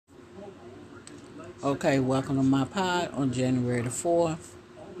Okay, welcome to my pod on January the 4th,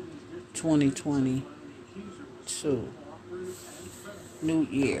 2022. New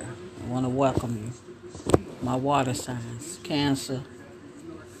year. I want to welcome you. My water signs, Cancer,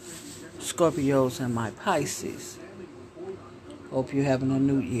 Scorpios, and my Pisces. Hope you're having a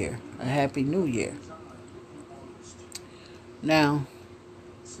new year. A happy new year. Now,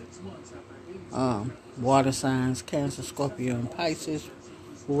 water signs, Cancer, Scorpio, and Pisces.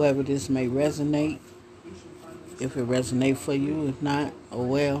 Whoever this may resonate. If it resonates for you, if not, oh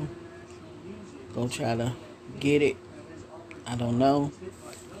well. Go try to get it. I don't know.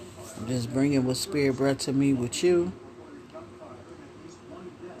 I'm just bringing what Spirit brought to me with you.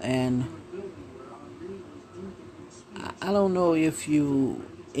 And I don't know if you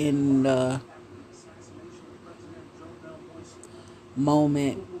in the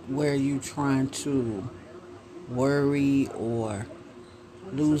moment where you trying to worry or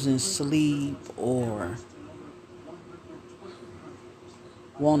losing sleep or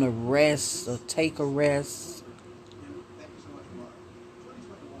want to rest or take a rest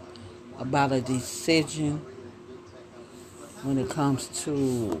about a decision when it comes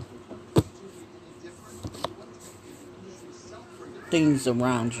to things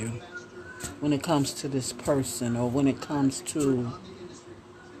around you, when it comes to this person, or when it comes to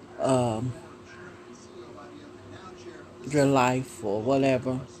your life or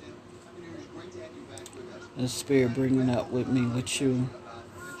whatever. The Spirit bringing up with me with you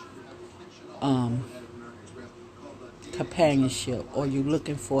companionship, or you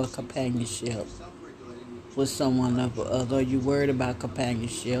looking for a companionship with someone of other, or you worried about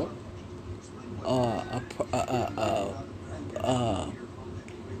companionship, or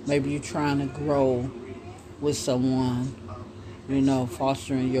maybe you're trying to grow with someone,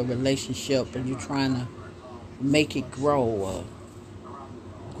 fostering your relationship, and you're trying to make it grow, or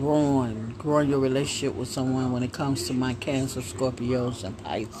growing your relationship with someone when it comes to my Cancer, Scorpios, and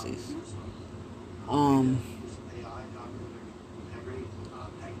Pisces.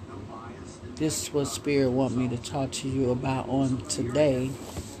 This is what Spirit want me to talk to you about on today,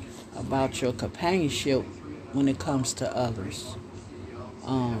 about your companionship when it comes to others.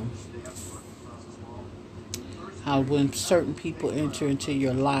 How when certain people enter into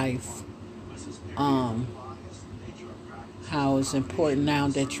your life, how it's important now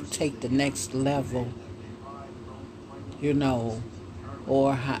that you take the next level,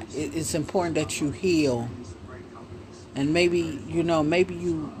 or how it's important that you heal. And maybe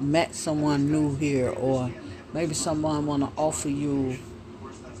you met someone new here, or maybe someone want to offer you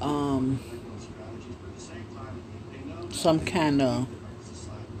some kind of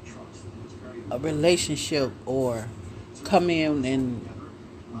a relationship, or come in and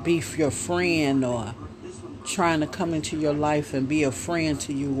be your friend, or trying to come into your life and be a friend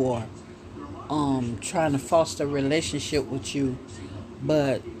to you, or trying to foster a relationship with you,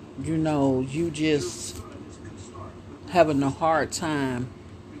 but you just having a hard time,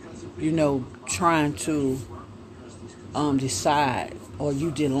 trying to decide, or you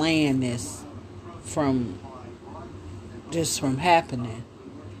delaying this from happening.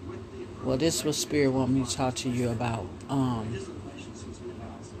 Well, this is what Spirit want me to talk to you about.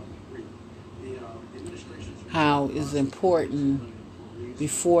 How it's important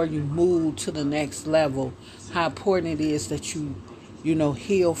before you move to the next level, how important it is that you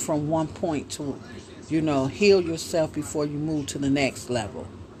heal from one point to, heal yourself before you move to the next level.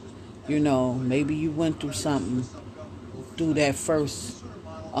 Maybe you went through something through that first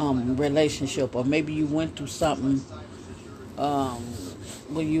relationship, or maybe you went through something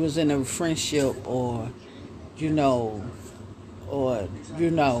when you was in a friendship, or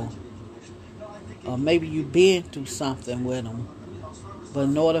maybe you been through something with them. But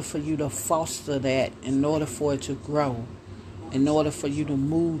in order for you to foster that, in order for it to grow, in order for you to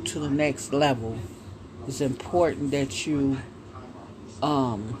move to the next level, it's important that you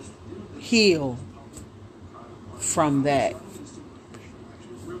heal from that,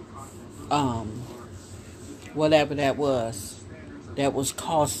 whatever that was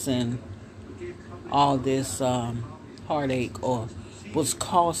causing all this heartache, or was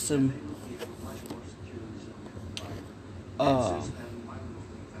causing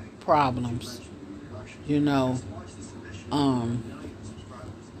problems.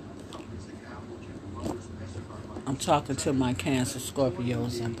 I'm talking to my Cancer,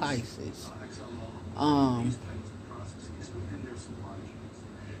 Scorpios, and Pisces.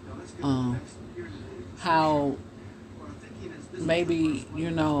 How maybe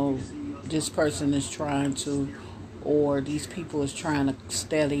this person is trying to, or these people is trying to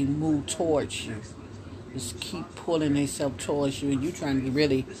steadily move towards you, just keep pulling themselves towards you, and you trying to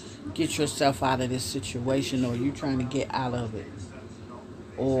really get yourself out of this situation, or you trying to get out of it,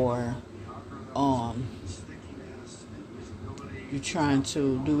 or you're trying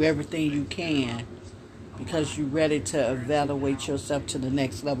to do everything you can because you're ready to evaluate yourself to the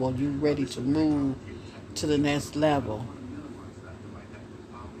next level. You're ready to move to the next level.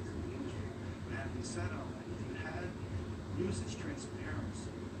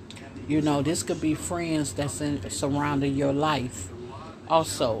 You know, this could be friends that's surrounding your life.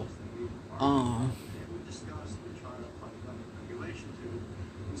 Also,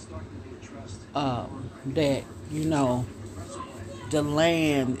 that, you know, the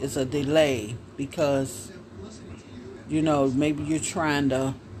land is a delay because, you know, maybe you're trying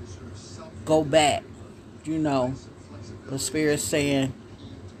to go back, you know, the Spirit's saying,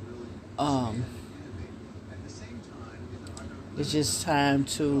 it's just time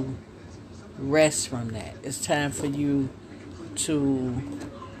to rest from that. It's time for you to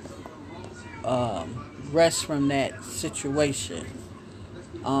rest from that situation.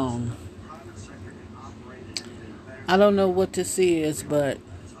 I don't know what this is, but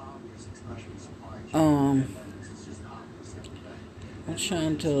I'm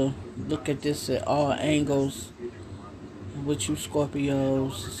trying to look at this at all angles. With you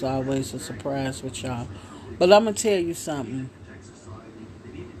Scorpios, it's always a surprise with y'all. But I'm going to tell you something.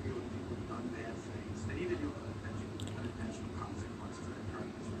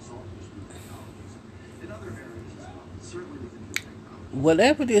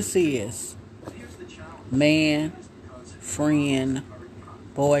 Whatever this is, man, friend,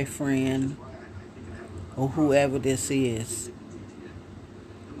 boyfriend, or whoever this is,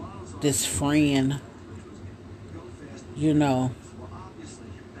 this friend, you know,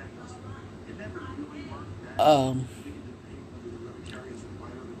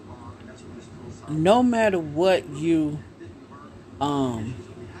 no matter what you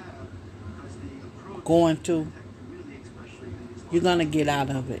going through, you're gonna get out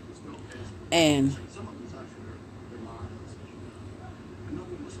of it. And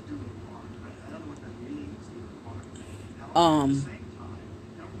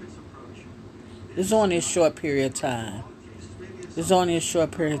it's only a short period of time. It's only a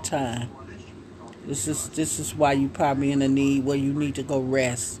short period of time. This is why you probably in a need where you need to go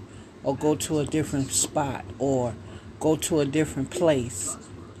rest, or go to a different spot, or go to a different place,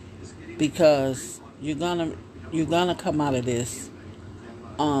 because you're gonna come out of this.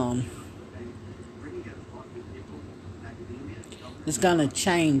 It's gonna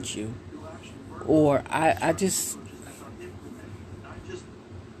change you, or I just.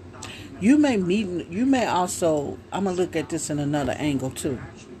 You may also, I'm going to look at this in another angle too.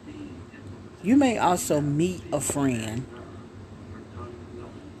 You may also meet a friend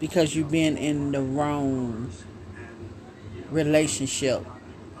because you've been in the wrong relationship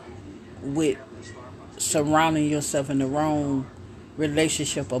with surrounding yourself in the wrong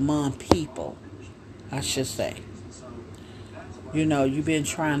relationship among people, I should say. You know, you've been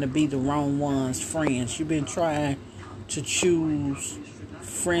trying to be the wrong one's friends. You've been trying to choose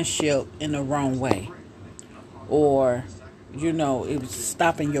friendship in the wrong way, or you know, it was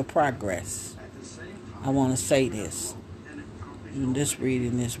stopping your progress. I want to say this, and this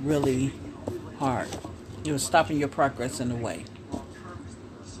reading is really hard. It was stopping your progress in a way.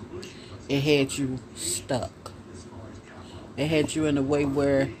 It had you stuck. It had you in a way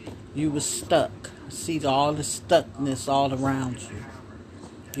where you were stuck. See all the stuckness all around you,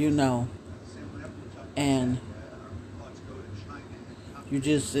 you know, and you're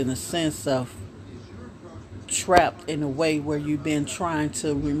just in a sense of trapped in a way where you've been trying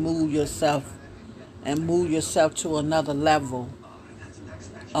to remove yourself and move yourself to another level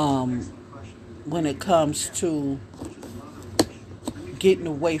when it comes to getting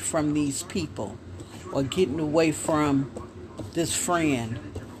away from these people, or getting away from this friend,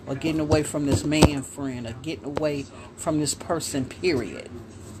 or getting away from this man friend, or getting away from this person, period.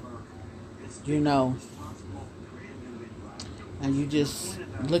 You know, and you just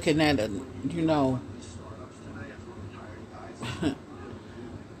looking at it, you know,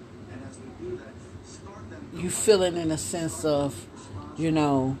 you feeling in a sense of, you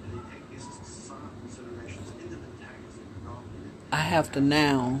know, I have to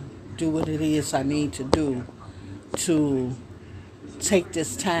now do what it is I need to do to take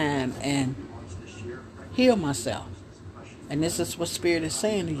this time and heal myself. And this is what Spirit is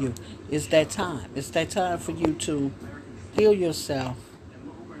saying to you. It's that time. It's that time for you to heal yourself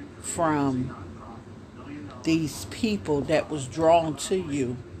from these people that was drawn to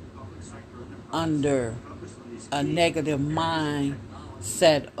you under a negative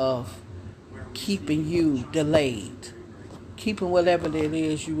mindset of keeping you delayed. Keeping whatever it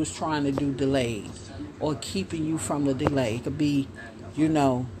is you was trying to do delayed. Or keeping you from the delay. It could be,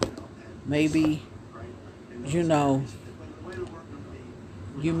 maybe, you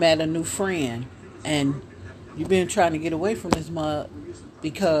met a new friend and you've been trying to get away from this mug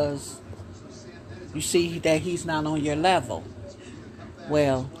because you see that he's not on your level.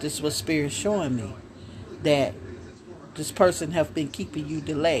 Well, this is what Spirit's showing me. That this person have been keeping you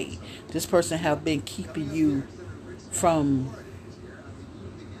delayed. This person have been keeping you from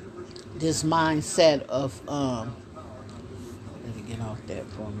this mindset of, let me get off that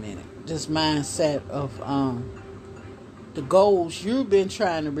for a minute. This mindset of the goals you've been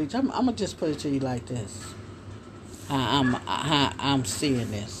trying to reach. I'm gonna just put it to you like this. I'm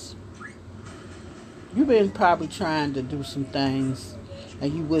seeing this. You've been probably trying to do some things,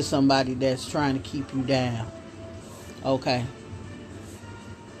 and you with somebody that's trying to keep you down. Okay.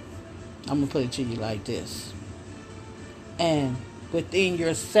 I'm gonna put it to you like this. And within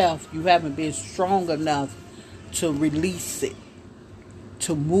yourself, you haven't been strong enough to release it,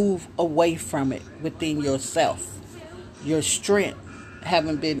 to move away from it within yourself. Your strength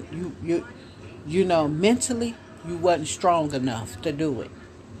haven't been, mentally, you wasn't strong enough to do it.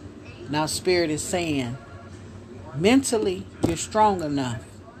 Now Spirit is saying, mentally, you're strong enough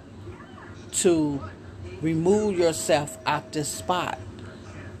to remove yourself out this spot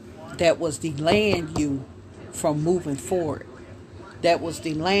that was delaying you from moving forward. That was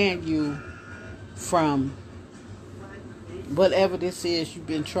delaying you from whatever this is you've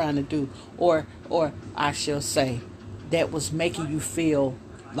been trying to do. Or I shall say, that was making you feel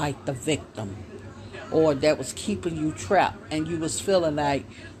like the victim. Or that was keeping you trapped and you was feeling like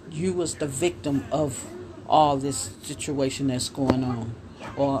you was the victim of all this situation that's going on.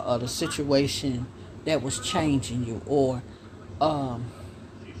 Or the situation that was changing you. Or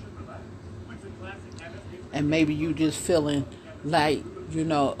and maybe you just feeling like,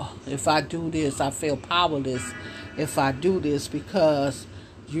 if I do this, I feel powerless if I do this because,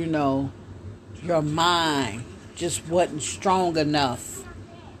 your mind just wasn't strong enough,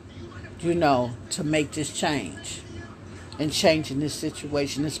 to make this change. And changing this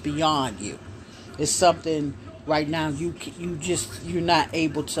situation is beyond you. It's something right now you're not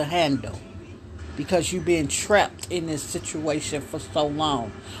able to handle because you've been trapped in this situation for so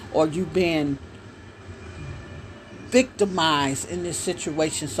long, or you've been victimized in this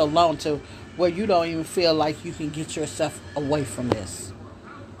situation so long to where you don't even feel like you can get yourself away from this.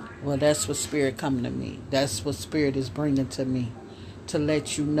 Well, that's what Spirit coming to me. That's what Spirit is bringing to me, to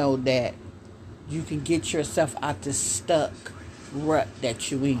let you know that you can get yourself out this stuck rut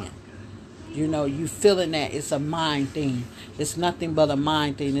that you in. You feeling that it's a mind thing. It's nothing but a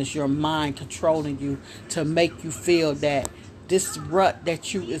mind thing. It's your mind controlling you to make you feel that this rut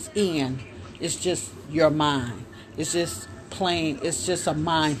that you is in is just your mind. It's just plain. It's just a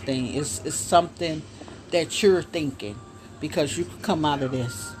mind thing. It's something that you're thinking, because you could come out of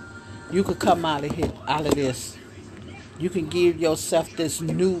this. You could come out of this. You can give yourself this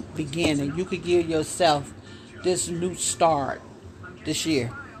new beginning. You could give yourself this new start this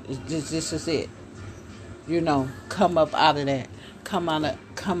year. This is it. Come up out of that. Come up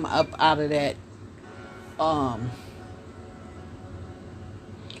out of that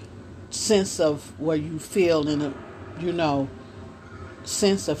sense of where you feel in a,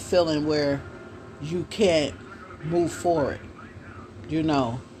 sense of feeling where you can't move forward,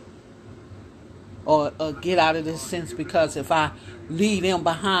 or get out of this sense, because if I leave them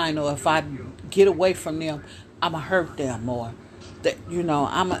behind, or if I get away from them, I'ma hurt them, or that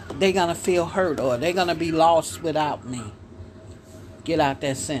they're gonna feel hurt, or they're gonna be lost without me. Get out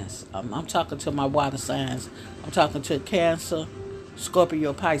that sense. I'm talking to my water signs. I'm talking to Cancer,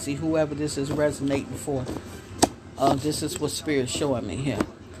 Scorpio, Pisces, whoever this is resonating for. This is what Spirit's showing me here.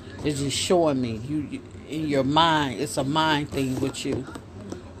 It's just showing me you in your mind. It's a mind thing with you.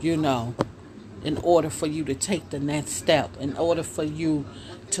 In order for you to take the next step, in order for you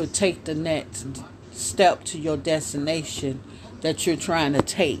to take the next step to your destination that you're trying to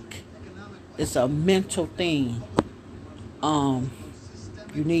take, it's a mental thing.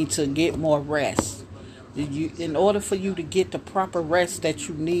 You need to get more rest. In order for you to get the proper rest that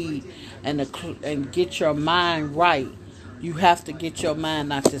you need and get your mind right, you have to get your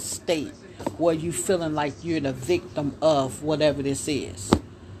mind out this state where you feeling like you're the victim of whatever this is.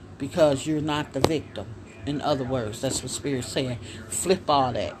 Because you're not the victim. In other words, that's what Spirit's saying. Flip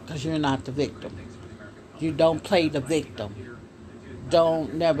all that, because you're not the victim. You don't play the victim.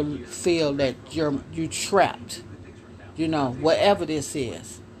 Don't never feel that you trapped. Whatever this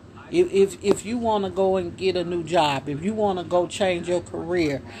is. If you want to go and get a new job, if you want to go change your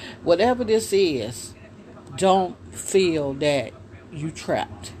career, whatever this is, don't feel that you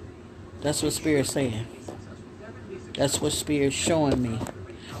trapped. That's what Spirit's saying. That's what Spirit's showing me.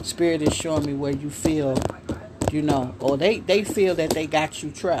 Spirit is showing me where you feel, or they feel that they got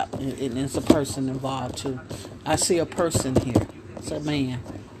you trapped, and it's a person involved too. I see a person here. It's a man.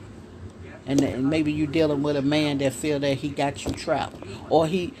 And maybe you're dealing with a man that feel that he got you trapped. Or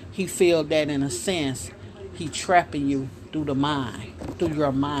he feel that in a sense, he trapping you through the mind, through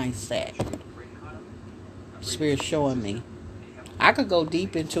your mindset. Spirit showing me. I could go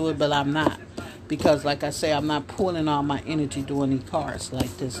deep into it, but I'm not. Because like I say, I'm not pulling all my energy doing these cards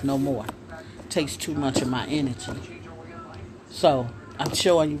like this no more. It takes too much of my energy. So I'm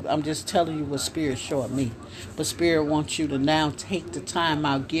showing you, I'm just telling you what Spirit showing me. But Spirit wants you to now take the time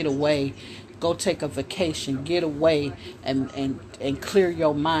out, get away, go take a vacation, get away and clear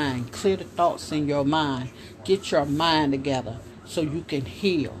your mind, clear the thoughts in your mind, get your mind together so you can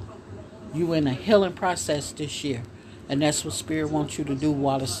heal. You in a healing process this year. And that's what Spirit wants you to do,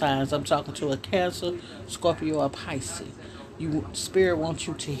 water signs. I'm talking to a Cancer, Scorpio, or Pisces. Spirit wants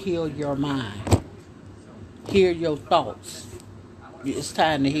you to heal your mind. Heal your thoughts. It's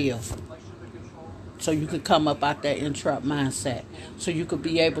time to heal. So you can come up out that entrapped mindset. So you could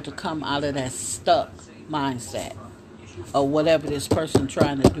be able to come out of that stuck mindset. Or whatever this person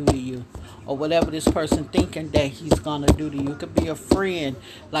trying to do to you. Or whatever this person thinking that he's going to do to you. It could be a friend.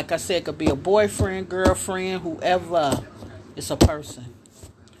 Like I said, it could be a boyfriend, girlfriend, whoever. It's a person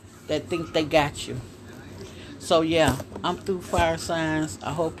that think they got you. So yeah, I'm through fire signs.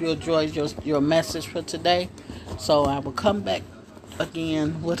 I hope you enjoyed your message for today. So I will come back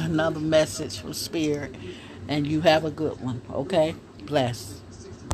again with another message from Spirit. And you have a good one. Okay? Bless.